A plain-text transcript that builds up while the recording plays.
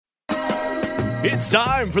It's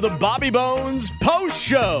time for the Bobby Bones Post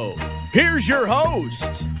Show. Here's your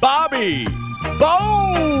host, Bobby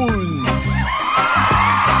Bones.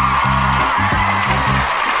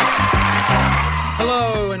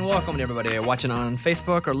 Hello and welcome to everybody watching on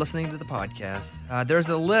Facebook or listening to the podcast. There's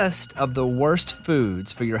a list of the worst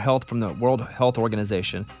foods for your health from the World Health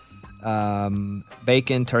Organization.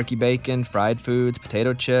 Bacon, turkey bacon, fried foods,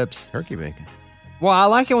 potato chips. Turkey bacon. Well, I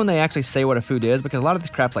like it when they actually say what a food is because a lot of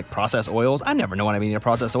this crap's like processed oils. I never know what I mean in a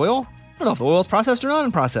processed oil. I don't know if the oil's processed or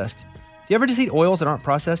not unprocessed. Do you ever just eat oils that aren't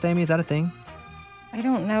processed, Amy? Is that a thing? I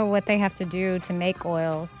don't know what they have to do to make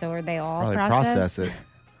oil, so are they all Probably processed? process it.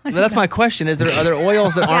 Well, that's my question. Is there other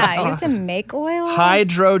oils that aren't Yeah, you have to make oil?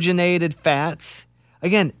 hydrogenated fats?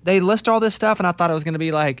 Again, they list all this stuff, and I thought it was going to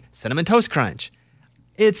be like Cinnamon Toast Crunch.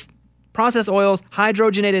 It's processed oils,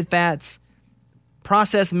 hydrogenated fats,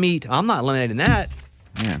 processed meat. I'm not eliminating that.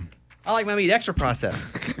 Man. I like my meat extra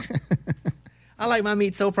processed. I like my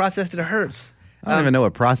meat so processed it hurts. I don't even know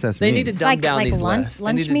what process They means. need to dumb down Like these lunch- lists. They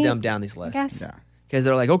lunch need to meat, dumb down these lists. Yes. Yeah. Because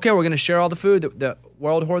they're like, okay, we're going to share all the food that the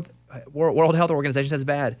World Health Organization says is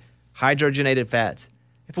bad. Hydrogenated fats.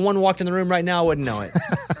 If one walked in the room right now, I wouldn't know it.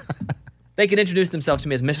 They could introduce themselves to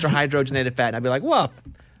me as Mr. Hydrogenated Fat, and I'd be like, well,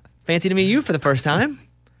 fancy to meet you for the first time.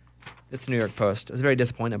 It's New York Post. I was very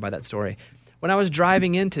disappointed by that story. When I was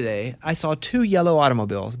driving in today, I saw two yellow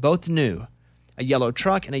automobiles, both new, a yellow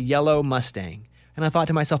truck and a yellow Mustang. And I thought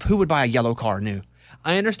to myself, who would buy a yellow car new?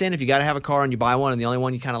 I understand if you got to have a car and you buy one and the only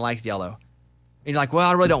one you kind of like is yellow. And you're like, well,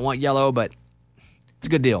 I really don't want yellow, but it's a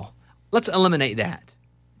good deal. Let's eliminate that.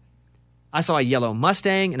 I saw a yellow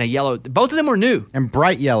Mustang and a yellow, both of them were new. And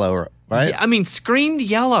bright yellow, right? Yeah, I mean, screamed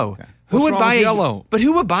yellow. Okay. Who What's would wrong buy with yellow? But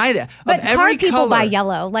who would buy that? But of every car people color. buy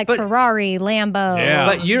yellow, like But- Ferrari, Lambo. Yeah.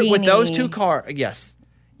 But you're with those Beanie. two cars, yes.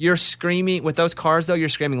 You're screaming with those cars though. You're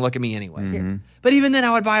screaming, "Look at me!" Anyway. But even then,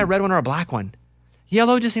 I would buy a red one or a black one.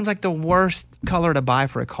 Yellow just seems like the worst color to buy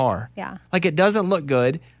for a car. Yeah. Like it doesn't look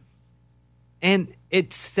good, and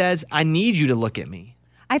it says, "I need you to look at me."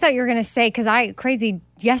 I thought you were going to say, because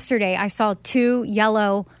yesterday I saw two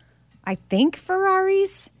yellow, I think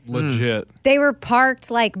Ferraris. Legit. They were parked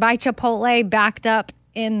like by Chipotle, backed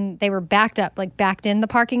in the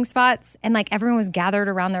parking spots, and like everyone was gathered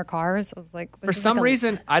around their cars. I was like, For some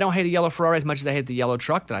reason, I don't hate a yellow Ferrari as much as I hate the yellow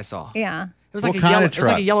truck that I saw. Yeah. It was What like kind a yellow. of It was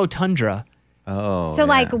like a truck? yellow Tundra. Oh. So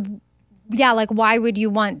yeah. like why would you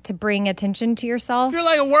want to bring attention to yourself? If you're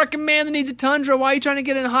like a working man that needs a Tundra, why are you trying to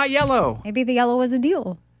get in hot yellow? Maybe the yellow was a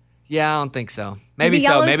deal. Yeah, I don't think so. Maybe so.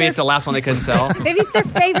 yellow's Maybe their- it's the last one they couldn't sell. Maybe it's their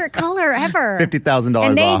favorite color ever. $50,000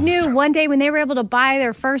 And they off. knew one day when they were able to buy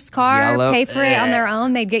their first car, Yellow. pay for it on their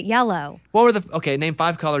own, they'd get yellow. What were name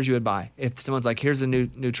 5 colors you would buy if someone's like, here's a new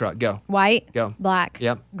truck. Go. White, Go. black,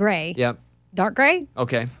 Yep. gray, Yep. dark gray,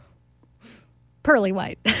 Okay. pearly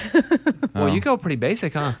white. Well, you go pretty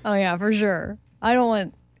basic, huh? Oh, yeah, for sure. I don't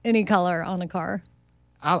want any color on a car.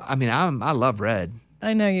 I love red.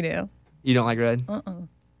 I know you do. You don't like red?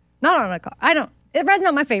 Not on a car. Red's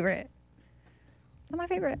not my favorite. Not my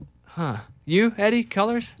favorite. You, Eddie,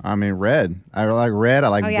 colors? I mean, red. I like red. I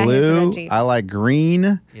like Oh, yeah, he has a red blue. Jeep. I like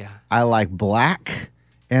green. Yeah. I like black.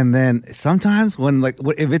 And then sometimes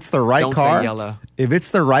if it's the right Don't say car, yellow. if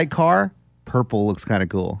it's the right car, purple looks kind of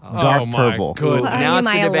cool. Dark my purple. goodness. Well, Now are it's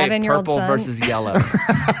you the my debate, 11-year-old purple son? versus yellow.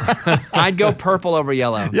 I'd go purple over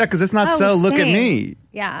yellow. Yeah, because it's not Oh, so look at same. me.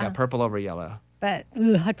 Yeah. Yeah, purple over yellow. But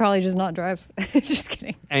I'd probably just not drive. Just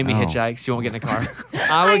kidding. Amy Oh. hitchhikes. You won't get in a car.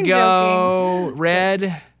 I would I'm go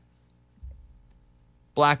red,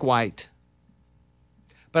 black, white.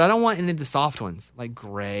 But I don't want any of the soft ones, like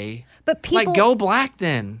gray. But people. Like, go black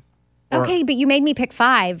then. Or Okay, but you made me pick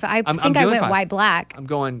 5. I I'm think I doing went 5. white, black. I'm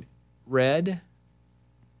going red,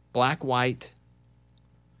 black, white,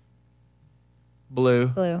 blue.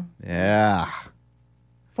 Blue. Yeah.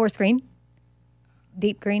 Forest green.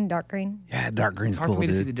 Deep green, dark green. Yeah, dark green's It's hard cool, for me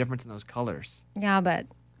to see the dude. difference in those colors. Yeah, but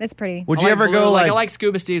it's pretty. Would I you like ever blue. go I like, like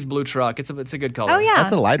Scuba Steve's blue truck. It's a good color. Oh, yeah.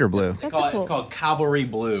 that's a lighter blue. That's Call it- cool. It's called Cavalry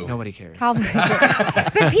Blue. Nobody cares. But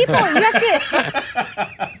people, you have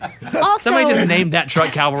to. Also, Somebody just named that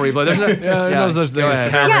truck Cavalry Blue. There's no, no such thing go as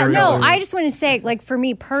ahead. Cavalry yeah, no. Blue. I just want to say, like, for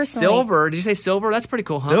me personally, Silver. Did you say silver? That's pretty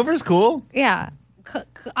cool, huh? Silver's cool. Yeah,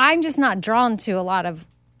 I'm just not drawn to a lot of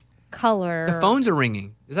color. The phones are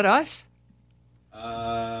ringing. Is that us?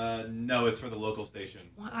 No, it's for the local station.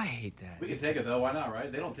 Well, I hate that. We can take it though. Why not?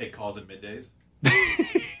 Right? They don't take calls at middays.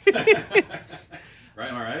 Right?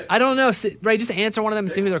 Am I right? I don't know. Ray, just answer one of them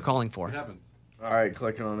and see who they're calling for. What happens? All right,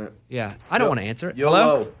 clicking on it. Yeah, I don't want to answer it.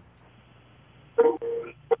 Hello? YOLO.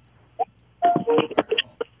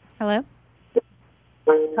 Hello.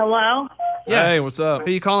 Hello? Yeah. Hey, what's up? Who are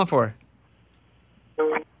you calling for?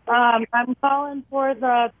 I'm calling for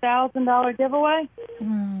the $1,000 giveaway.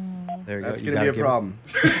 There you go. That's You gonna gotta be a give it- problem.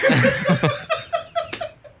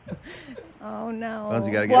 Oh no. Well,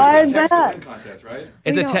 you gotta get Why it. is Text to that? win contest, right?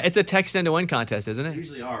 It's We a don't- it's a text in to win contest, isn't it?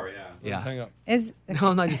 Usually are, yeah. Yeah. Hang up. Is No,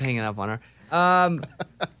 I'm not just hanging up on her.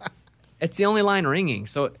 It's the only line ringing,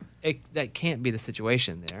 so that can't be the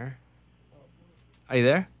situation there. Are you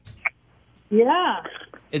there? Yeah.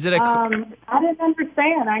 Is it a? I didn't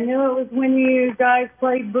understand. I knew it was when you guys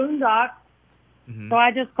played Boondocks, so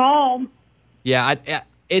I just called. Yeah,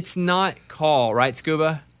 it's not call, right,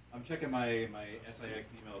 Scuba? I'm checking my SIX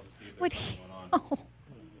emails to see if What there's something going on. Oh.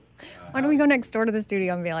 Why don't we go next door to the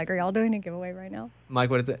studio and be like, are y'all doing a giveaway right now? Mike,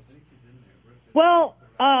 what is it? Well,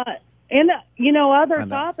 in other I know.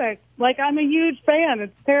 topics, like I'm a huge fan.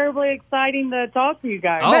 It's terribly exciting to talk to you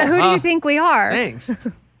guys. Oh, But who do you think we are? Thanks.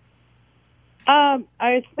 I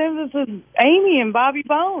assume this is Amy and Bobby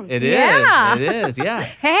Bones. It is. Yeah. It is. Yeah.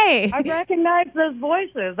 Hey. I recognize those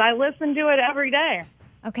voices. I listen to it every day.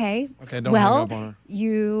 Okay. Okay, don't well, hang up on her.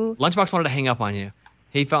 you. Lunchbox wanted to hang up on you.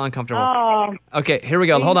 He felt uncomfortable. Oh, Okay, here we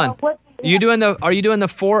go. Hold on. Are you doing the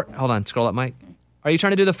four? Hold on. Scroll up, Mike. Are you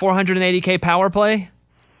trying to do the 480K power play?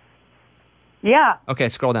 yeah. Okay,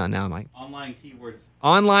 scroll down now, Mike. Online keywords,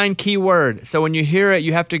 Online keyword. So when you hear it,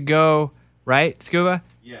 you have to go right, Scuba,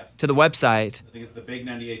 yes. to the website I think it's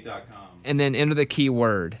thebig98.com. and then enter the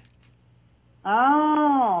keyword.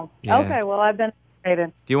 Oh, Yeah. okay. Well, I've been excited.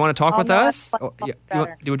 Do you want to talk I'll with know us? that's Oh, much you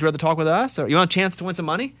better. would you rather talk with us, or you want a chance to win some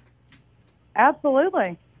money?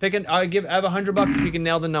 Absolutely. I have $100 if you can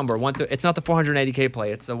nail the number. It's not the 480K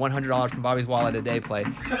play. It's the $100 from Bobby's Wallet a day play.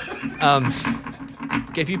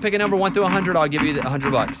 Okay, if you pick a number 1 through 100, I'll give you the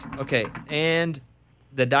 $100. Okay, and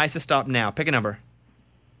the dice is stopped now. Pick a number.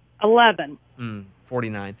 11.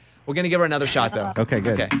 49. We're gonna give her another shot though. Okay,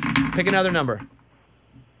 good. Okay, pick another number.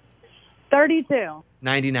 32.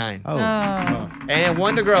 99. Oh, And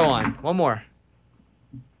one to grow on. One more.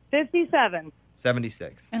 57.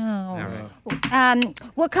 76. Oh. All right.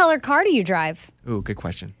 What color car do you drive? Ooh, good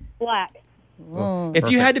question. Black. If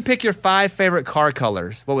you had to pick your 5 favorite car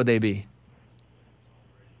colors, what would they be?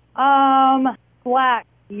 Black,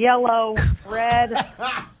 yellow, red,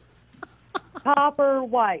 copper,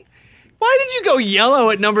 white. Why did you go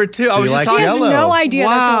yellow at number 2? I you was just like talking. He has yellow. no idea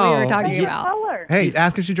that's what we Wow. were talking Favorite about. color. hey,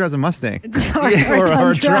 ask if she drives a Mustang. Or or a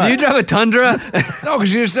Tundra. truck. Do you drive a Tundra? No,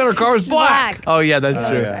 because you just said her car was black. Black. Oh yeah, that's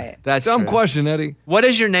true. That's right. That's Dumb true. question, Eddie. What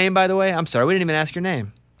is your name, by the way? I'm sorry, we didn't even ask your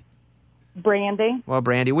name. Brandy. Well,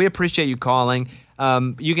 Brandy, we appreciate you calling.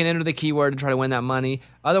 You can enter the keyword and try to win that money.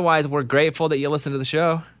 Otherwise, we're grateful that you listen to the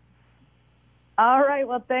show. All right.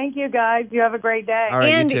 Well, thank you, guys. You have a great day. All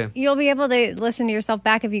right, And you too. you'll be able to listen to yourself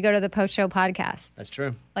back if you go to the post show podcast. That's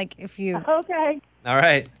true. Like if you. Okay. All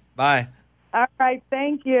right, bye. All right.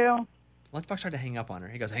 Thank you. Lunchbox tried to hang up on her.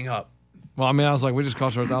 He goes, hang up. Well, I mean, I was like, we just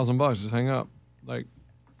cost her $1,000. Just hang up. Like,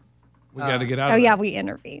 we got to get out Oh of yeah, there. we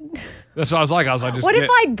intervened. That's what I was like. Just What if get-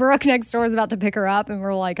 like Brooke next door is about to pick her up and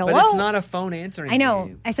we're like, hello? But it's not a phone answering I know.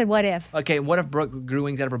 game. I said, what if? Okay, what if Brooke grew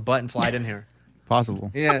wings out of her butt and flied in here?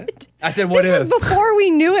 Possible. Yeah. I said, what This if? was before we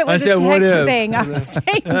knew it was said, a what text if? thing. I was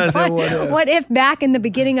saying, what if back in the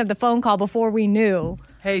beginning of the phone call before we knew?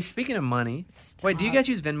 Hey, speaking of money, wait, do you guys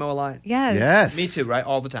use Venmo a lot? Yes. Yes. Me too, right?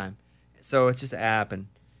 All the time. So it's just an app, and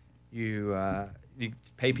you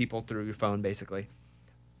pay people through your phone, basically.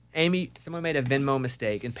 Amy, someone made a Venmo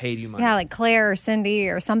mistake and paid you money. Yeah, like Claire or Cindy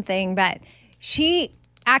or something, but she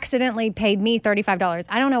accidentally paid me $35.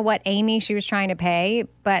 I don't know what Amy she was trying to pay,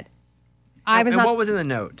 but I was and not. what was in the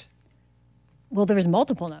note? Well, there was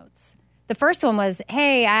multiple notes. The first one was,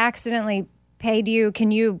 "Hey, I accidentally paid you.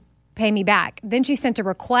 Can you pay me back?" Then she sent a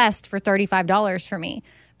request for $35 for me.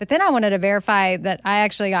 But then I wanted to verify that I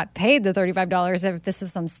actually got paid the $35 if this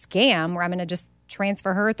was some scam where I'm going to just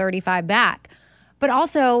transfer her $35 back. But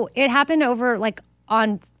also, it happened over like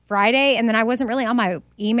on Friday, and then I wasn't really on my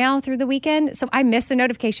email through the weekend, so I missed the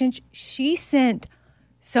notification. She sent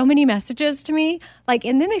so many messages to me, like,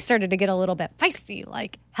 and then they started to get a little bit feisty,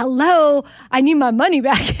 like, "Hello, I need my money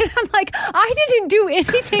back." And I'm like, I didn't do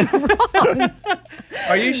anything wrong.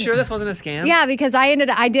 Are you sure this wasn't a scam? Yeah, because I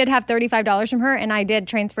did have $35 from her, and I did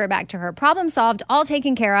transfer it back to her. Problem solved, all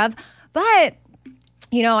taken care of. But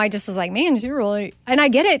you know, I just was like, man, she really, and I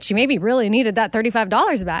get it. She maybe really needed that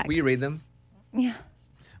 $35 back. Will you read them? Yeah.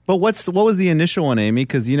 But what was the initial one, Amy?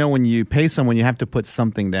 Because you know when you pay someone, you have to put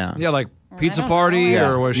something down. Yeah, like pizza don't party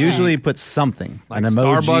know. or was she Usually put something, like an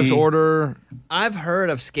emoji. Starbucks order? I've heard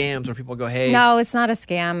of scams where people go, hey, No, it's not a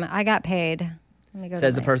scam. I got paid. Let me go.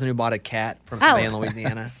 says to the my- person who bought a cat from Oh. somebody in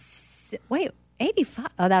Louisiana. Wait, 85.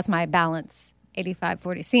 Oh, that's my balance.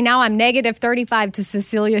 8540. See, now I'm negative 35 to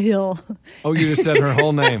Cecilia Hill Oh, you just said her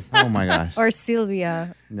whole name. Oh my gosh. or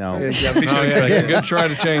Sylvia. No. Oh, yeah. Good try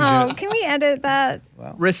to change Oh, it. can we edit that?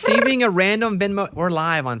 Receiving a random Venmo. We're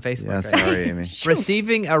live on Facebook. Yeah, right? sorry, Amy.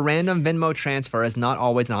 Receiving a random Venmo transfer is not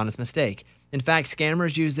always an honest mistake. In fact,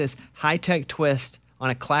 scammers use this high-tech twist on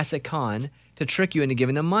a classic con to trick you into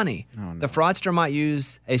giving them money. The fraudster might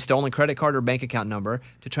use a stolen credit card or bank account number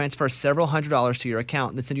to transfer several $100s to your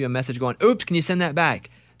account and then send you a message going, oops, can you send that back?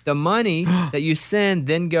 The money that you send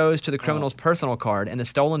then goes to the criminal's personal card and the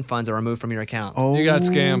stolen funds are removed from your account. Oh, You got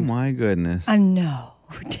scammed. my goodness. No.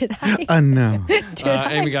 Did I? No.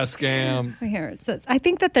 Amy got scammed. Here it says, I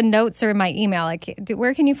think that the notes are in my email.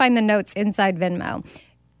 Where can you find the notes inside Venmo?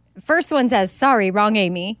 First one says, sorry, wrong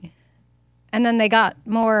Amy. And then they got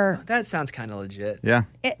more. That sounds kind of legit. Yeah.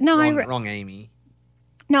 Wrong Amy.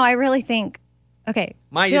 No, I really think. Okay.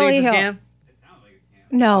 Mike, you think it's a Celia Hill- scam?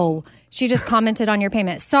 No. She just commented on your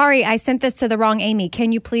payment. Sorry, I sent this to the wrong Amy.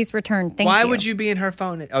 Can you please return? Thank you. Why would you be in her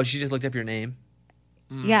phone? Oh, she just looked up your name.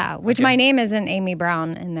 Yeah, which my name isn't Amy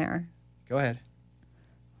Brown in there. Go ahead.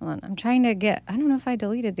 Hold on. I'm trying to get. I don't know if I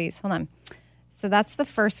deleted these. Hold on. So that's the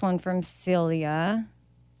first one from Celia.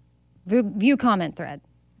 View comment thread.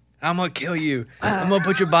 I'm going to kill you. I'm going to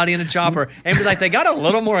put your body in a chopper. And be like, they got a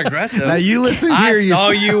little more aggressive. Now you listen here. I you saw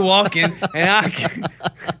you walking, and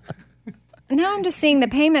Now I'm just seeing the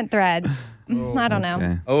payment thread. I don't know.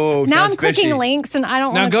 Okay. Oh, Now I'm sounds clicking fishy. links and I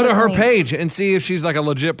don't Now want go to her links. page and see if she's like a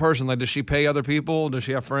legit person. Like, does she pay other people? Does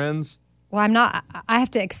she have friends? Well, I'm not. I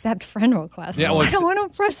have to accept friend requests. Yeah, well, I don't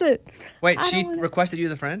want to press it. Wait, I she don't wanna- requested you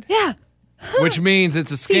as a friend? Yeah. Which means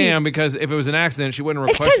it's a scam because if it was an accident, she wouldn't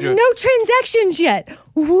It request says you. no transactions yet.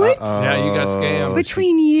 What? Yeah, you got scammed.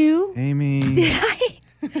 Between you? Amy. Did I?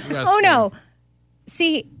 You got Oh, scammed. no.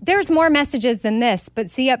 See, there's more messages than this, but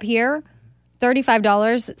see up here,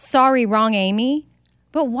 $35. Sorry, wrong Amy.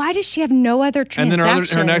 But why does she have no other And transactions?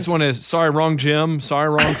 then her next one is sorry, wrong Jim. Sorry,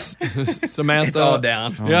 wrong Samantha. It's all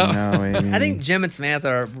down. Oh, Yeah. no, Amy. I think Jim and Samantha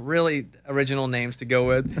are really original names to go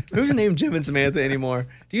with. Who's named Jim and Samantha anymore?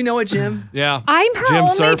 Do you know it, Jim? Yeah. I'm her Jim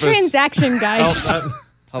only Surface. transaction, guys.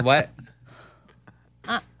 Oh, What?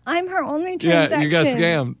 I'm her only yeah, transaction. you got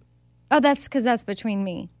scammed. Oh, that's because that's between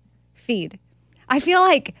me. Feed. I feel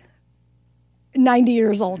like 90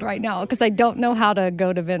 years old right now because I don't know how to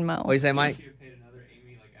go to Venmo. What do you say, Mike?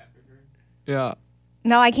 Yeah.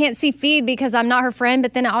 No, I can't see feed because I'm not her friend,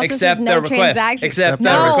 but then it also Accept says no the request. transaction. Accept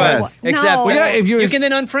no, the request. No. Accept. No. Well, yeah, if You can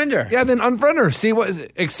then unfriend her. Yeah, then unfriend her. See what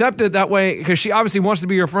accept it that way because she obviously wants to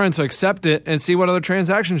be your friend. So accept it and see what other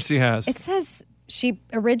transactions she has. It says she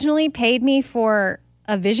originally paid me for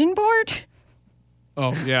a vision board.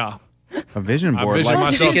 Oh yeah. A vision board. vision Like,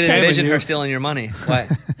 myself You can scamming envision you. her stealing your money. What?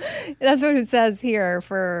 That's what it says here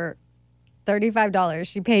for $35.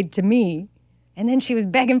 She paid to me, and then she was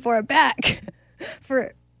begging for it back.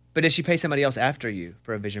 But did she pay somebody else after you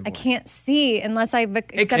for a vision I board? can't see unless I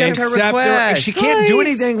accept Accept her Accept request. She can't do Guys.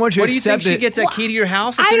 anything once you What do you think? accept She it. gets a key to your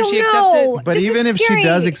house as I soon as don't she accepts know. it? but This even is if she scary.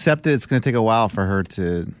 does accept it, it's going to take a while for her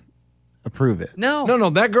to approve it. No. No,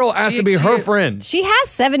 that girl has She- to be she- her friend. She has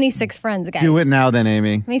 76 friends, guys. Do it now, then,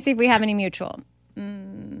 Amy. Let me see if we have any mutual.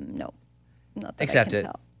 No. Not that I Accept can it.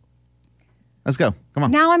 tell. Let's go. Come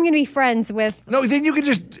on. Now I'm going to be friends with. No, then you can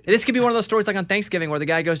just This could be one of those stories like on Thanksgiving where the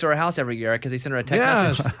guy goes to her house every year because he sent her a text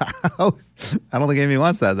message. yes. Oh, I don't think Amy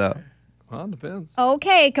wants that, though. Well, it depends.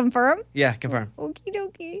 Okay, confirm. Yeah, confirm. Okie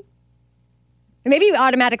dokie. Maybe it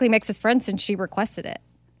automatically makes us friends since she requested it.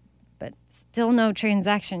 But still no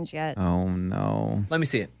transactions yet. Oh, no. Let me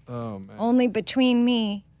see it. Oh man. Only between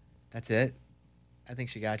me. That's it. I think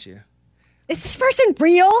she got you. Is this person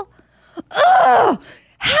real? Oh,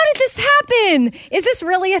 how did this happen? Is this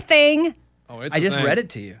really a thing? Oh, it's I a just thing. read it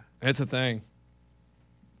to you. It's a thing.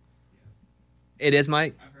 It is,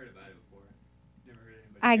 Mike.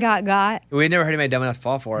 I got. We never heard anybody dumb enough to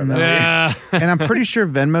fall for it. but- Yeah. And I'm pretty sure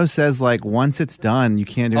Venmo says, like, once it's done, you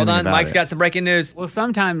can't do Hold anything on, about Mike's it. got some breaking news. Well,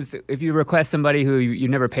 sometimes if you request somebody who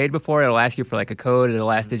you've never paid before, it'll ask you for like a code or the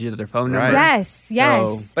last digit of their phone Right. number. Yes,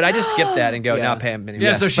 yes. But I just skipped that and go, Yeah. now pay him anyway.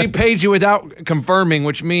 Yeah, so she paid you without confirming,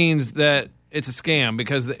 which means that it's a scam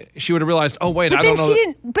because she would have realized, oh, wait, But I then don't know. she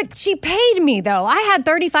didn't. But she paid me though. I had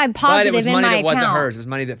 35 But positive it was in money my that account. wasn't hers. It was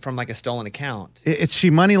money that from like a stolen account. She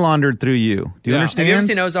money laundered through you. Do you Yeah. understand? Have you ever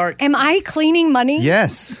seen Ozark? Am I cleaning money?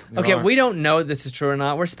 Yes. Okay, we don't know if this is true or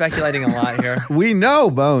not. We're speculating a lot here. We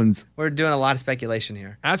know, Bones. We're doing a lot of speculation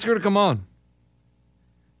here. Ask her to come on.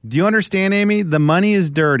 Do you understand, Amy? The money is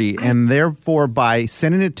dirty, and therefore, by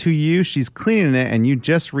sending it to you, she's cleaning it, and you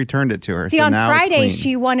just returned it to her. See, so on now it's Friday clean.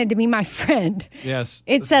 she wanted to be my friend. Yes.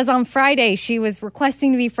 It says on Friday she was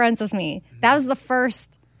requesting to be friends with me. That was the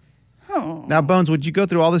first. Now, Bones, would you go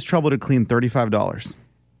through all this trouble to clean $35?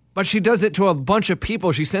 But she does it to a bunch of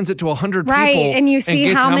people. She sends it to 100 Right, people. and you see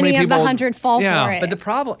gets how many of the people- 100 fall Yeah. for it. But the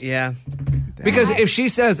problem, yeah. Because if she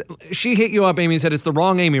says, she hit you up, Amy, and said it's the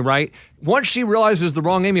wrong Amy, right? Once she realized it was the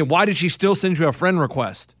wrong Amy, why did she still send you a friend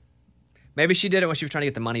request? Maybe she did it when she was trying to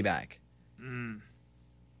get the money back.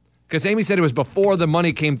 Because Amy said it was before the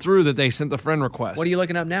money came through that they sent the friend request. What are you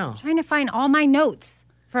looking up now? Trying to find all my notes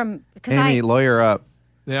from because Amy, lawyer up.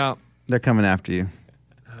 Yeah. They're coming after you.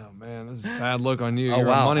 Oh, man, this is a bad look on you. Oh, You're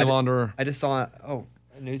wow. a money I did- launderer. I just saw,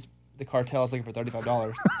 the cartel is looking for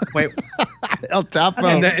 $35. Wait, El Chapo.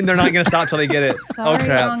 and they're not going to stop till they get it. Sorry, Oh,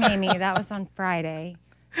 crap. wrong Amy. That was on Friday.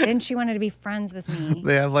 Then she wanted to be friends with me.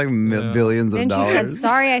 They have like billions of Then she dollars. said,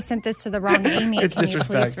 "Sorry, I sent this to the wrong Amy. It's Can you please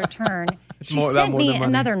disrespect. return?" She more- about sent more me than money.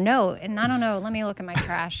 another note, and I don't know. Let me look at my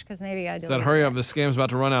trash because maybe I Said, deleted hurry it. up, the scam's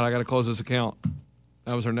about to run out. I got to close this account.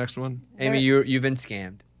 That was her next one. Amy, you've been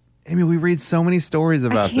scammed. Amy, we read so many stories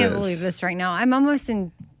about I can't this. believe this right now. I'm almost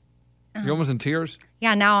in. You're almost in tears?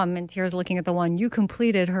 Yeah, now I'm in tears looking at the one you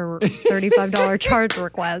completed her $35 charge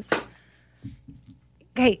request.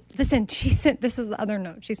 Okay, listen, she sent, this is the other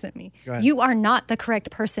note she sent me. Go ahead. You are not the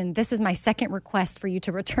correct person. This is my second request for you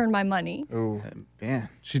to return my money. Ooh. Man,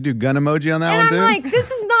 should do gun emoji on that And one I'm too. like,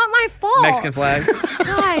 this is not my fault. Mexican flag.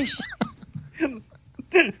 Gosh.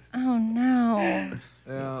 Oh, no. Yeah.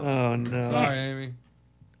 Oh, no. Sorry, Amy.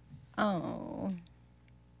 Oh.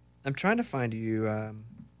 I'm trying to find you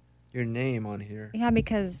your name on here. Yeah,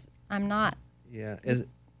 because I'm not. Yeah. Is it?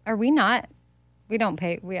 Are we not? We don't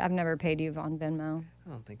pay. I've never paid you on Venmo. I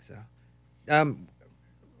don't think so.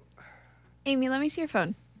 Amy, let me see your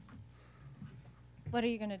phone. What are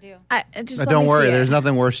you going to do? Just Don't worry, there's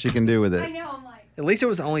nothing worse she can do with it. I know. I'm like, At least it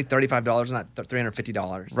was only $35, not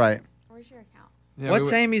 $350. Right. Where's your account? Yeah,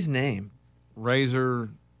 What's Amy's name? Razor.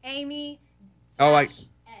 Amy. Oh, Edge.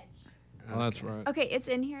 Oh, that's right. Okay, it's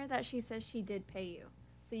in here that she says she did pay you.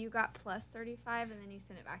 So you got plus 35 and then you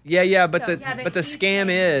sent it back. to Yeah, her. yeah, but So- the scam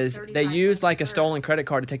is they use like a stolen credit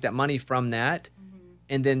card to take that money from that,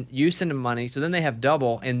 and then you send them money. So then they have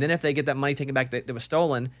double, and then if they get that money taken back that was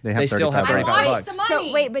stolen, They have they still have $35. $35.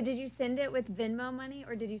 So wait, but did you send it with Venmo money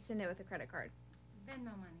or did you send it with a credit card? Venmo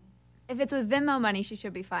money. If it's with Venmo money, she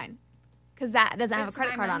should be fine. Because that doesn't have a It's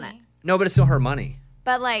credit my card on it. money. No, but it's still her money.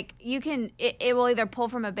 But like you can, it will either pull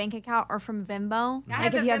from a bank account or from Venmo.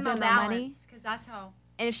 Like if you have Venmo money. because that's how.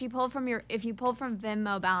 And if you pulled from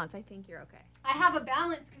Venmo balance, I think you're okay. I have a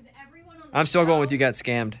balance because everyone on the I'm still show, going with you got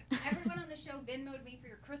scammed. Everyone on the show Venmo'd me for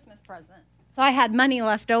your Christmas present. So I had money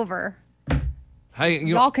left over. Hey,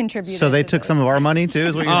 you. Y'all contributed. So they to took this. some of our money too,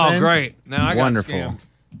 is what you're Oh, saying? great. Now I got Wonderful. scammed.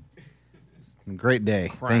 Great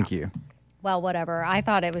day. Thank you. Well, whatever. I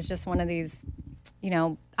thought it was just one of these,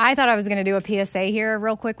 I thought I was going to do a PSA here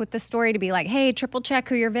real quick with this story to be like, hey, triple check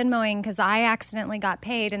who you're Venmoing because I accidentally got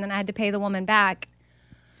paid and then I had to pay the woman back.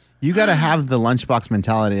 You got to have the lunchbox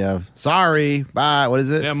mentality of sorry, bye. What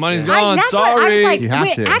is it? Yeah, money's gone. That's what I was Sorry. like. You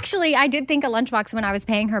have to. Actually, I did think of Lunchbox when I was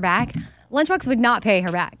paying her back. Lunchbox would not pay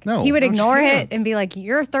her back. No. He would No ignore chance. it and be like,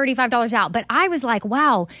 you're $35 out. But I was like,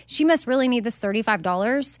 wow, she must really need this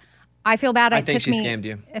 $35. I feel bad. I It think took she me scammed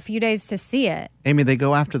you. a few days to see it. Amy, they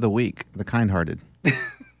go after the weak, the kind-hearted.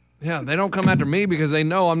 Yeah, they don't come after me because they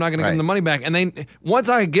know I'm not going to give them Right. the money back. And they once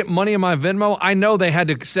I get money in my Venmo, I know they had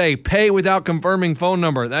to say pay without confirming phone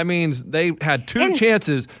number. That means they had two And-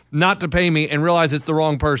 chances not to pay me and realize it's the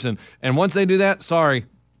wrong person. And once they do that, sorry.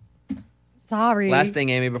 Sorry. Last thing,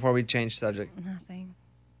 Amy, before we change subject. Nothing.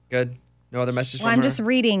 Good. No other messages Well, from I'm her? just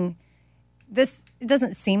reading. This it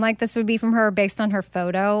doesn't seem like this would be from her based on her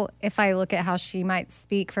photo. If I look at how she might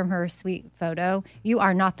speak from her sweet photo, you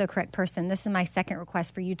are not the correct person. This is my second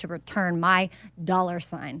request for you to return my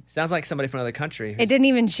 $. Sounds like somebody from another country. It didn't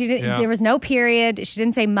even. She didn't. Yeah. There was no period. She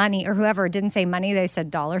didn't say money, or whoever didn't say money. They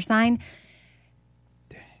said $.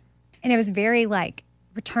 And it was very like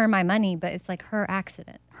return my money, but it's like her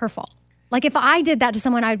accident, her fault. Like if I did that to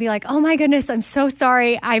someone, I'd be like, oh my goodness, I'm so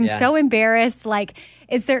sorry. I'm Yeah. so embarrassed. Like,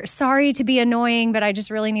 is there sorry to be annoying, but I just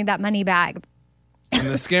really need that money back. And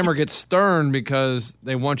the scammer gets stern because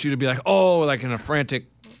they want you to be like, oh, like in a frantic.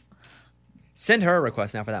 Send her a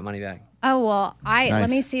request now for that money back. Oh well, let Nice.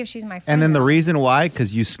 me see if she's my friend. And then the now. reason why,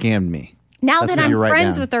 because you scammed me. Now That's that what I'm you write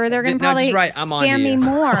friends down. with her, they're going to No, just probably write, "I'm on to scam me you."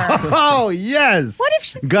 more. Oh, yes. What if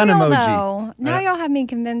she's Gun real emoji. though? Now y'all have me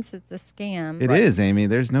convinced it's a scam. It is, Amy.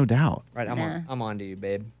 There's no doubt. Right, I'm on to you,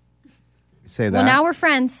 babe. Say that. Well, now we're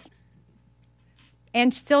friends,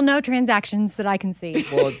 and still no transactions that I can see.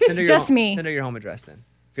 Well, send her your Just home, me. Send her your home address then,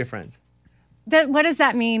 if you're friends. What does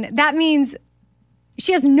that mean? That means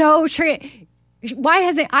she has no. Why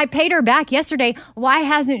hasn't I paid her back yesterday? Why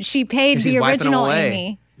hasn't she paid She's the wiping them original away.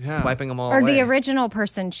 Amy? Yeah. swiping them all Or away. the original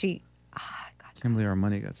person she. Can't believe our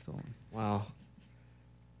money got stolen. Wow.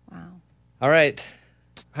 Wow. All right.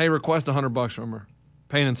 Hey, request $100 from her.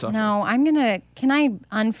 Pain and suffering. No, I'm gonna. Can I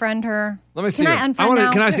unfriend her? Let me see Can her. I unfriend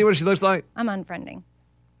now? Can I see what she looks like? I'm unfriending.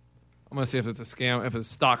 I'm gonna see if it's a scam, if it's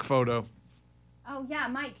a stock photo. Oh yeah,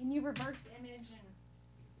 Mike. Can you reverse image and?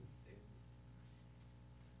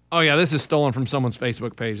 Oh yeah, this is stolen from someone's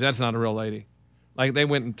Facebook page. That's not a real lady. Like they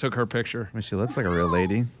went and took her picture. I mean, she looks like a real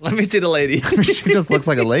lady. Let me see the lady. She just looks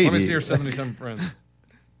like a lady. Let me see her 77 friends.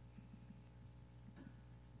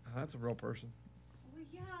 Oh, that's a real person. Well,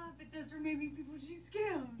 yeah, but those are maybe people she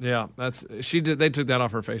scammed. Yeah, that's she did. They took that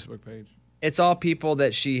off her Facebook page. It's all people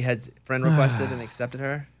that she had friend requested and accepted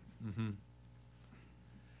her. Mm-hmm.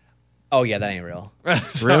 Oh yeah, that ain't real.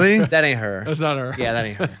 Really? That ain't her. That's not her. Yeah, that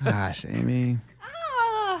ain't her. Gosh, Amy.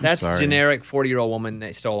 That's sorry. generic 40-year-old woman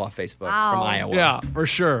that stole off Facebook Wow. from Iowa. Yeah, for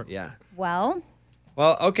sure. Yeah. Well,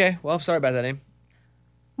 Okay. Well, sorry about that, Aim.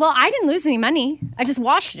 well, I didn't lose any money. I just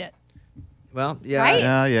watched it. Well, yeah. Right?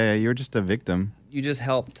 Yeah. You were just a victim. You just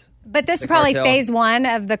helped. But this The is probably cartel. phase one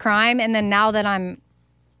of the crime, and then now that I'm,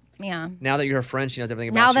 Now that you're her friend, she knows everything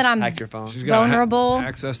about Now you. that She's I'm hacked your phone. She's got vulnerable.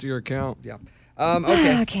 access to your account. Yeah.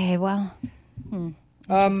 Okay. Okay, well,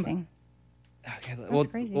 interesting. Okay.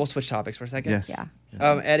 crazy. We'll switch topics for a second. Yes.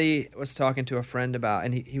 Yeah. Eddie was talking to a friend about,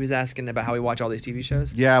 and he was asking about how we watch all these TV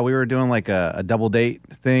shows. Yeah, we were doing like a double date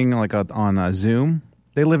thing, like on Zoom.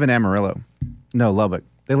 They live in Amarillo. No, Lubbock.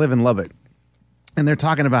 They live in Lubbock. And they're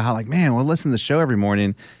talking about how, like, man, we'll listen to the show every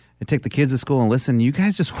morning and take the kids to school and listen. You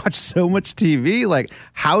guys just watch so much TV. Like,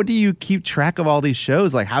 how do you keep track of all these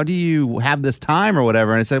shows? Like, how do you have this time or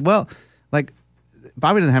whatever? And I said, well, like,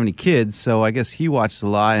 Bobby doesn't have any kids, so I guess he watches a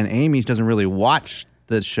lot. And Amy doesn't really watch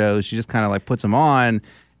the shows. She just kind of like puts them on.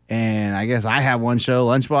 And I guess I have one show,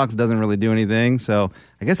 Lunchbox, doesn't really do anything. So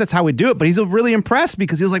I guess that's how we do it. But he's really impressed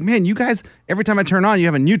because he was like, man, you guys, every time I turn on, you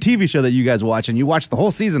have a new TV show that you guys watch, and you watch the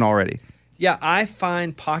whole season already. Yeah, I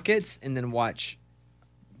find pockets and then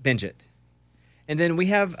binge it. And then we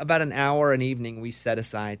have about an hour an evening we set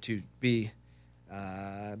aside to be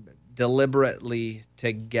deliberately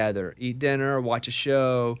together, eat dinner, watch a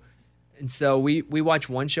show. And so we watch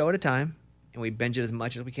one show at a time, and we binge it as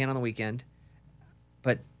much as we can on the weekend.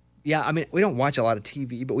 But yeah, I mean, we don't watch a lot of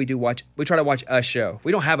TV, but we try to watch a show.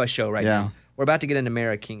 We don't have a show right now. We're about to get into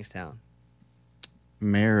Mayor of Kingstown.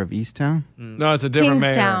 Mayor of Easttown? No, it's a different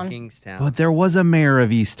Kingstown. mayor. Kingstown. But there was a mayor of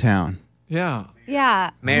Easttown. Yeah. Yeah,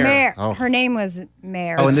 Mare. Oh. Her name was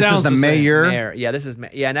Mare. Oh, and this is sounds the the same. mayor? Mayor. Yeah, this is.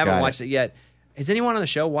 Yeah, I never Got watched it yet. Has anyone on the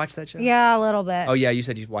show watched that show? Yeah, a little bit. Oh yeah, you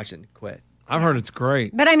said you watched it and quit I've heard it's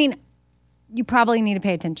great. But I mean, you probably need to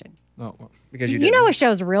pay attention. Oh, well. because you You didn't. know a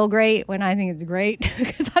show's real great when I think it's great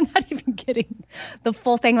because I'm not even getting the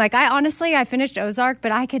full thing. Like I finished Ozark, but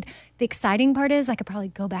the exciting part is I could probably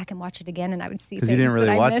go back and watch it again and I would see 'Cause things you didn't really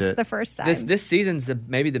that I watch missed it. the first time. This season's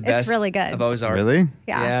maybe the best. really good. Of Ozark. Really?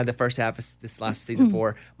 Yeah. Yeah, the first half of this last season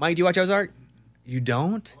 4. Mike, do you watch Ozark? You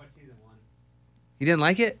don't? You didn't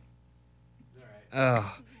like it?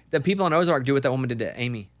 Oh, the people on Ozark do what that woman did to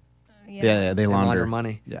Amy. Yeah, they They launder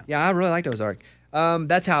money. Yeah. I really liked Ozark.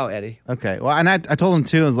 That's how Eddie. Okay. Well, and I told him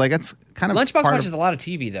too. I was like, that's kind of Lunchbox part watches of, a lot of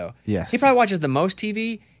TV though. Yes. He probably watches the most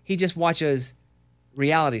TV. He just watches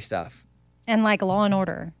reality stuff. and like Law and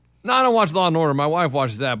Order. No, I don't watch Law and Order. My wife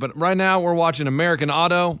watches that. But right now we're watching American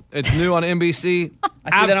Auto. It's new on NBC.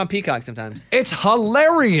 I see that on Peacock sometimes. It's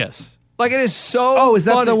hilarious. Like it is so. Oh, is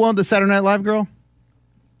that funny. the one, the Saturday Night Live girl?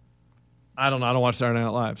 I don't know. I don't watch Saturday Night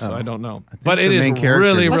Live, so I don't know. think But it the is main character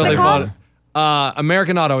really, is- What's really it called? funny.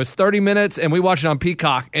 American Auto. It's 30 minutes, and we watch it on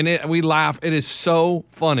Peacock, and we laugh. It is so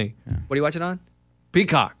funny. What do you watch it on?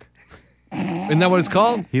 Peacock. Isn't that what it's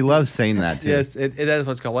called? He loves saying that too. Yes, that is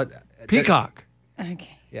what it's called. What? Peacock.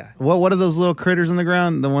 Okay. Yeah. What are those little critters in the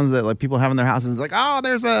ground? The ones that like people have in their houses? It's like, oh,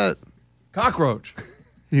 there's a. Cockroach.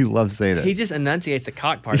 He loves saying it. He just enunciates the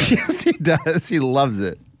cock part of it. Yes, he does. He loves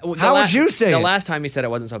it. Well, the How would you say the it? last time he said it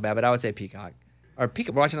wasn't so bad, but I would say Peacock. Or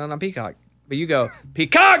Peacock. We're watching it on Peacock. But you go,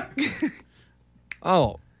 Peacock!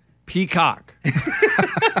 Oh, Peacock.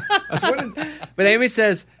 That's what it is. But Amy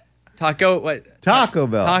says Taco Bell. Taco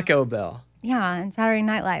Bell. Yeah, and Saturday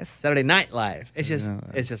Night Live. Saturday Night Live. It's just,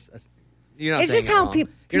 you're not It's saying just it how wrong.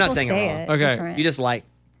 people You're not saying say it wrong. it. Okay. different. You just like,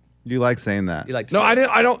 You like saying that? you like to No, say I it.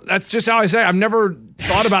 didn't. I don't. That's just how I say it. I've never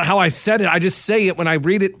thought about how I said it. I just say it when I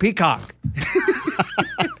read it. Peacock.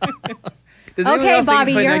 Does anyone Okay, else think he's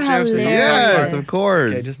Bobby, playing you're extra emphasis on the hilarious. funny Yes, part? of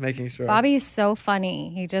course. Okay, just making sure. Bobby's so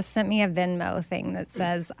funny. He just sent me a Venmo thing that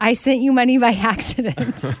says, I sent you money by accident.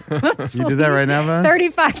 You did that right now, man?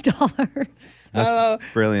 $35. That's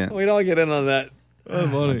brilliant. We'd all get in on that. Oh,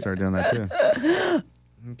 funny. Start doing that too.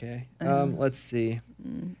 Okay. Let's see.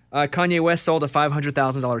 Kanye West sold a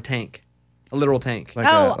 $500,000 tank, a literal tank. Like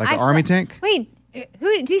I an army tank? Wait,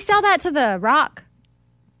 who did he sell that to? The Rock?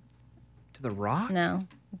 To The Rock? No.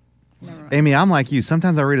 Amy, I'm like you.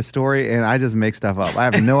 Sometimes I read a story and I just make stuff up. I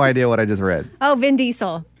have no idea what I just read. Oh, Vin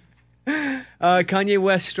Diesel. Kanye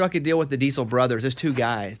West struck a deal with the Diesel brothers. There's two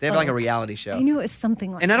guys. They have like a reality show. I knew it was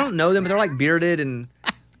something like And that. I don't know them, but they're like bearded and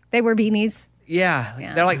They wear beanies.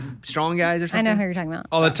 yeah, they're like strong guys or I something. know who you're talking about.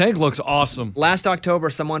 Oh, the tank looks awesome. Last October,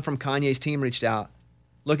 someone from Kanye's team reached out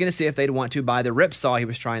looking to see if they'd want to buy the Ripsaw he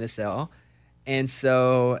was trying to sell. And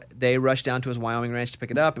so they rushed down to his Wyoming ranch to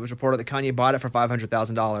pick it up. It was reported that Kanye bought it for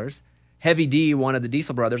 $500,000. Heavy D, one of the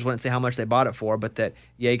Diesel brothers, wouldn't say how much they bought it for, but that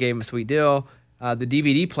Ye gave him a sweet deal. The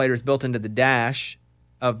DVD player is built into the dash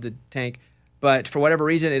of the tank, but for whatever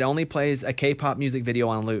reason, it only plays a K-pop music video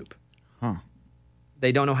on loop. Huh.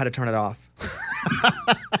 They don't know how to turn it off.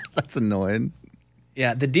 That's annoying.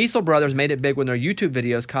 Yeah, the Diesel brothers made it big when their YouTube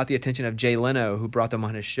videos caught the attention of Jay Leno, who brought them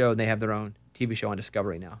on his show. They have their own TV show on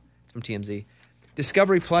Discovery now. It's from TMZ.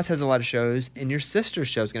 Discovery Plus has a lot of shows, and your sister's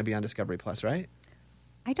show is going to be on Discovery Plus, right?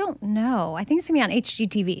 I don't know. I think it's going to be on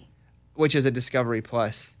HGTV. Which is a Discovery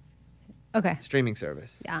Plus Okay. streaming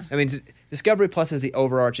service. Yeah. I mean, Discovery Plus is the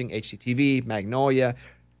overarching HGTV, Magnolia.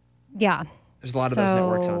 Yeah. There's a lot of those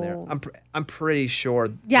networks on there. I'm pretty sure.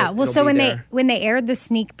 Yeah. that Well, it'll so be when there. they aired the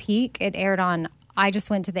sneak peek, it aired on. I just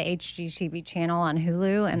went to the HGTV channel on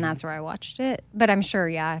Hulu, and that's where I watched it. But I'm sure,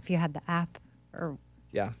 yeah, if you had the app, or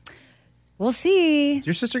Yeah. we'll see. Is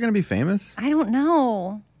your sister going to be famous? I don't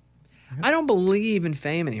know. I don't believe in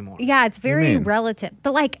fame anymore. Yeah, it's very mean? relative.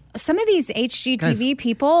 But like some of these HGTV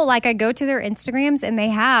people, like I go to their Instagrams and they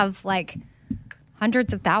have like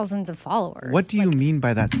hundreds of thousands of followers. What do you mean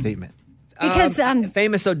by that statement? Because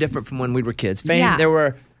Fame is so different from when we were kids. Fame, Yeah. there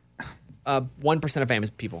were 1% of famous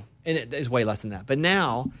people, and it is way less than that. But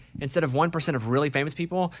now, instead of 1% of really famous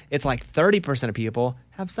people, it's like 30% of people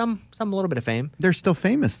have some little bit of fame. They're still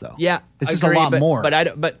famous, though. Yeah, It's just agree, a lot but, more.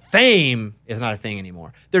 But fame is not a thing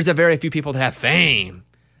anymore. There's a very few people that have fame.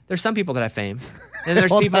 There's some people that have fame, and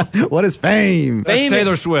there's Hold people. on. What is fame? That's Fame-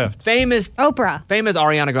 Taylor Swift. Fame is Oprah. Fame is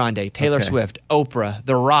Ariana Grande, Taylor Okay. Swift, Oprah,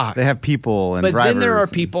 The Rock. They have people and But drivers. then there are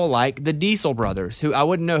and- people like the Diesel brothers, who I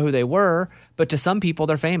wouldn't know who they were, but to some people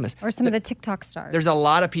they're famous. Or some of the TikTok stars. There's a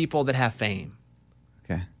lot of people that have fame,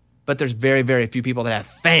 Okay. but there's very, very few people that have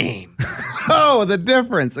fame. Oh, the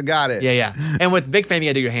difference. I got it. Yeah. And with big fame, you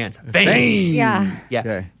got to do your hands. Fame. Yeah. Yeah.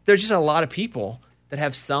 Okay. There's just a lot of people that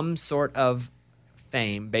have some sort of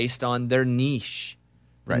fame based on their niche,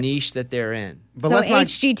 the Right. niche that they're in. But so let's not.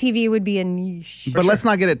 HGTV would be a niche. But let's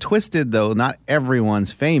not get it twisted, though. Not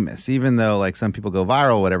everyone's famous, even though like some people go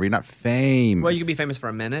viral, or whatever. You're not famous. Well, you can be famous for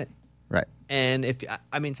a minute. right. And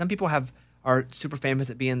some people are super famous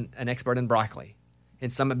at being an expert in broccoli,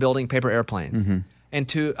 and some at building paper airplanes. Mm-hmm. And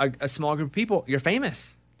to a small group of people, you're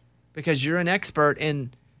famous because you're an expert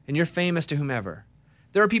and you're famous to whomever.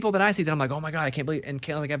 There are people that I see that I'm like, oh my God, I can't believe, and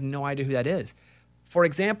Kayla, like, I have no idea who that is. For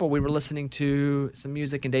example, we were listening to some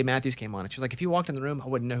music and Dave Matthews came on, and she was like, if you walked in the room, I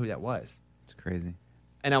wouldn't know who that was. It's crazy.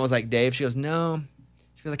 And I was like, Dave? She goes, no.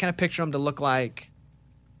 She goes, I kind of picture him to look like,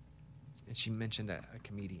 and she mentioned a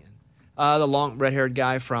comedian. The long red-haired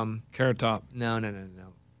guy from Carrot Top. No.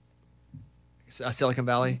 Silicon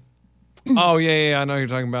Valley. Oh, yeah. I know who you're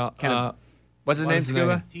talking about. Kind of- What's his what name, is his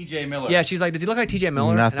Scuba? name? TJ Miller. Yeah, she's like, does he look like TJ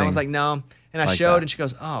Miller? And I Nothing was like, no. And I like showed, that. and she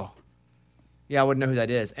goes, oh. Yeah, I wouldn't know who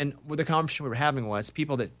that is. And with the conversation we were having was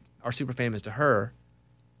people that are super famous to her,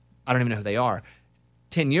 I don't even know who they are.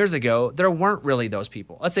 10 years ago, there weren't really those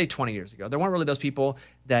people. Let's say 20 years ago. There weren't really those people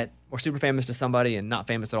that were super famous to somebody and not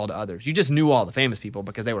famous at all to others. You just knew all the famous people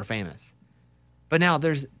because they were famous. But now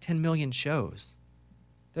there's 10 million shows.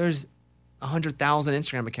 There's 100,000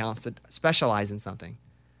 Instagram accounts that specialize in something.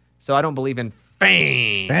 So I don't believe in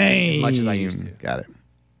fame as much as I used to. Got it.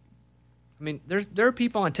 I mean, there are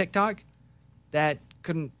people on TikTok that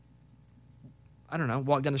couldn't, I don't know,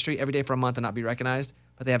 walk down the street every day for a month and not be recognized,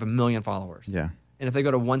 but they have 1 million followers. Yeah. And if they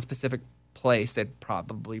go to one specific place, they'd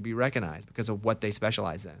probably be recognized because of what they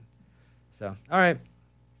specialize in. So, all right.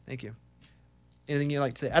 Thank you. Anything you'd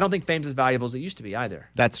like to say? I don't think fame's as valuable as it used to be either.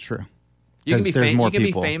 That's true. You can 'Cause there's more you can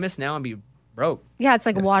people. be famous now and be broke. Yeah, it's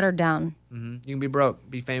like watered down. You can be broke,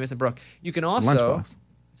 be famous and broke. You can also, Lunchbox.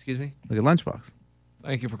 excuse me. Look at Lunchbox.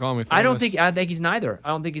 Thank you for calling me famous. I think he's neither. I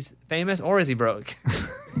don't think he's famous or is he broke.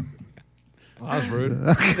 Well, that was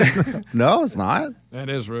rude. No, it's not. That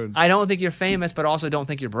is rude. I don't think you're famous, but also don't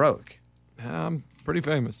think you're broke. I'm pretty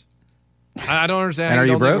famous. I don't understand And how are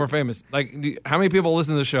you you don't think broke? we're famous. Like, how many people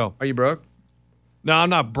listen to the show? Are you broke? No, I'm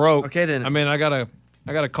not broke. Okay, then. I mean, I got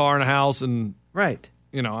a car and a house, and Right.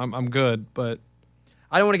 I'm good. But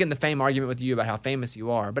I don't want to get in the fame argument with you about how famous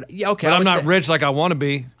you are, but yeah, okay. But I I'm would not say- rich like I want to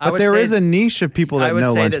be. I But would there say- is a niche of people that I would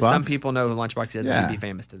know say Lunchbox. that some people know who Lunchbox is Yeah. and be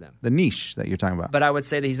famous to them. The niche that you're talking about. But I would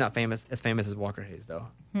say that he's not as famous as Walker Hayes, though.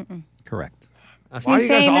 Correct. That's Why not- do you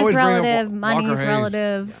guys Fame always is bring up relative. Walker Money is Hayes?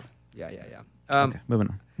 relative. Yeah. Okay, moving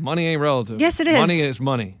on. Money ain't relative. Yes, it is. Money is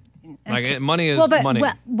money. Like money is Well, but money.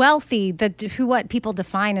 wealthy, what people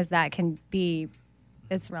define as that can be,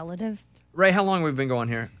 it's relative. Ray, how long have we been going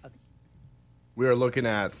here? We are looking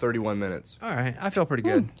at 31 minutes. All right, I feel pretty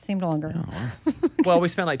good. Seemed longer. Well, we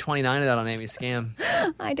spent like 29 of that on Amy's scam.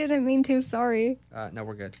 I didn't mean to. Sorry. No,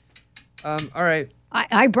 we're good. All right.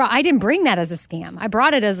 I didn't bring that as a scam. I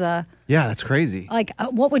brought it as a Yeah, that's crazy.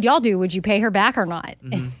 what would y'all do? Would you pay her back or not?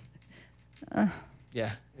 Yeah,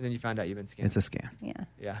 and then you find out you've been scammed. It's a scam. Yeah.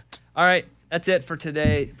 Yeah. All right, that's it for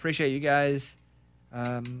today. Appreciate you guys.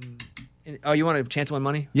 You want a chance to win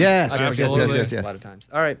money? Yes, I yes, forget yes, this yes. A lot of times.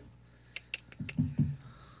 All right.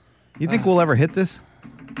 You think we'll ever hit this?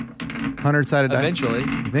 100-sided dice? Eventually.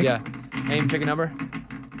 You think? Yeah. Aim, pick a number.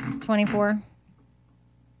 24.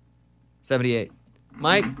 78.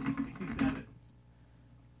 Mike?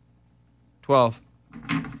 12.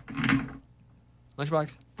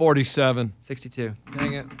 Lunchbox? 47. 62.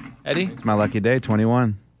 Dang it. Eddie? It's my lucky day,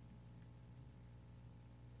 21.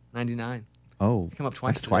 99. Oh, Come up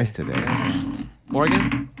twice that's twice today.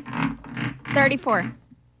 Morgan? 34.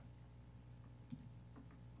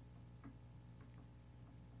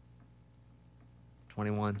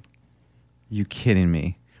 21. You kidding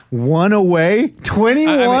me? One away?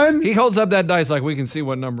 21? I mean, he holds up that dice like we can see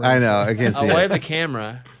what number. I know. I can't see Away it. the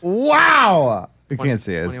camera. Wow. You can't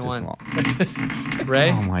see it. It's too 21. small.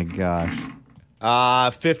 Ray? Oh, my gosh.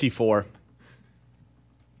 54.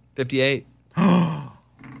 58.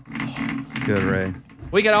 It's good, Ray.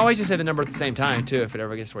 We could always just say the number at the same time, too, if it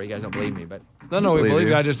ever gets to where you guys don't believe me. But No, we Believe believe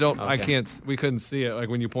you. you. I just don't. I Okay. can't. We couldn't see it like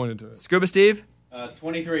when you pointed to it. Scuba Steve?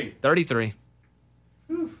 23. 33.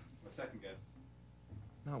 My second guess.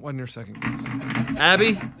 No, it wasn't your second guess.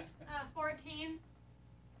 Abby?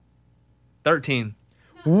 14.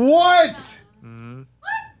 What?13.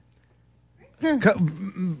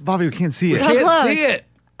 Bobby, we can't see it. So Can't close. see it.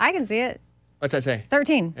 I can see it. What's that say?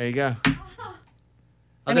 13. There you go. I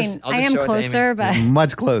I'll mean, just I am show it to Amy. closer, but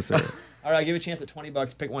Much closer. All right, I'll give you a chance at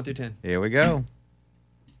 $20. Pick 1 through 10. Here we go.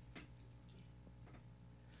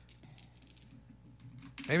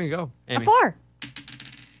 Amy, go. a Amy. 4.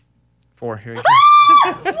 4. Here you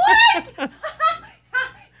go.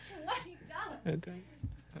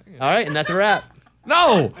 All right, and that's a wrap.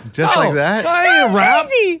 No. Just No. like that? That ain't a wrap.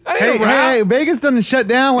 Crazy. That Hey, ain't a wrap. hey, Vegas doesn't shut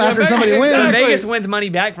down after Vegas- somebody wins. exactly. Vegas wins money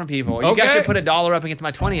back from people. You guys Okay. should put $1 up against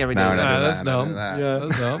my 20 every day. No, no, Nah, do that's that, no, dumb. do that.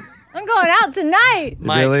 That's dumb. I'm going out tonight.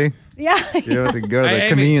 Mike. Really? Yeah. You have to go to Hey, the Amy.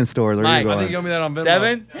 convenience stores. Where Mike, you I going? think you owe me that on Venmo.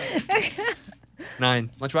 7. 9.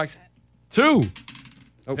 Lunchbox? 2.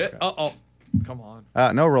 Oh, Hit. Uh-oh. Come on.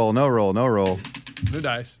 No roll, no roll, no roll. New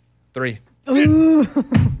dice. 3.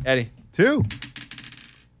 Eddie? 2.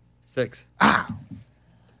 6.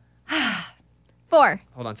 4.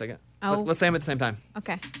 Hold on a second. Oh. Let's say them at the same time.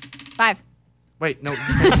 Okay. 5. Wait, no. the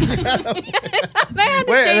same time.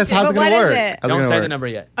 Wait, that's how's it But what going to is work? it? How's it Don't gonna say work? the number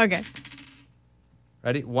yet. Okay.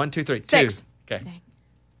 Ready? 1, 2, 3. 6. 2. Okay. Dang.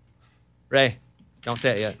 Ray, don't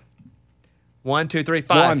say it yet. 1, 2, 3,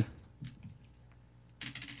 5. 1.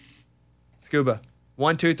 Scuba.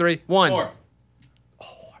 1, 2, 3, 1. 4.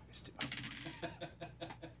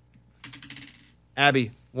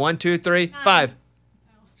 Abby. 1, 2, 3, 5.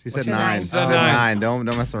 She said your 9. nine? She Said said nine. 9. Don't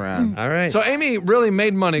mess around. All right. So Amy really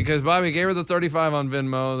made money because Bobby gave her the 35 on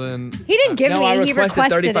Venmo. Then He didn't give no, me. I He requested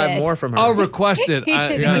requested 35 it. more from her. oh, requested. He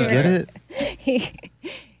didn't got do it. Get it? He-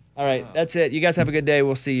 All right, that's it. You guys have a good day.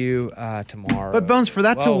 We'll see you tomorrow. But Bones, for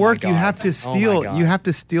that to Oh, my work, you God. have to Oh, my steal. God. You have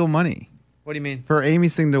to steal money What do you mean? for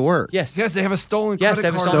Amy's thing to work. Yes. Yes, they have a stolen Yes, credit they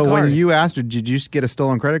have a card. stolen So card. when you asked her, did you get a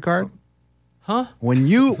stolen credit card? Huh? When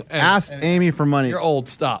you asked Amy for money, You're old.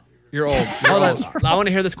 Stop. You're old. Hold on. I want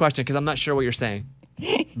to hear this question because I'm not sure what you're saying.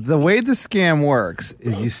 the way the scam works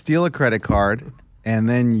is you steal a credit card and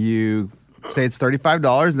then you say it's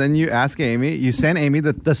 $35. Then you ask Amy, you send Amy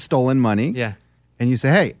the stolen money. Yeah. And you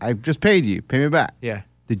say, hey, I just paid you. Pay me back. Yeah.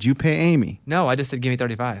 Did you pay Amy? No, I just said give me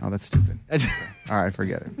 35. Oh, that's stupid. I All right,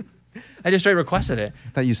 forget it. just straight requested it. I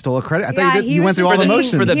thought you stole a credit. I Yeah, thought you, did, he you was went through just all the being-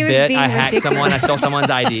 motions. For the He was bit, being I hacked ridiculous. someone. I stole someone's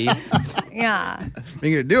ID. yeah.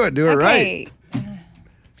 You're gonna do it right. Okay.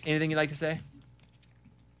 Anything you'd like to say?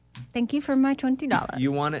 Thank you for my $20.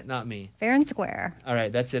 You want it, not me. Fair and square. All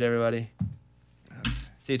right, that's it, everybody.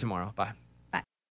 See you tomorrow. Bye.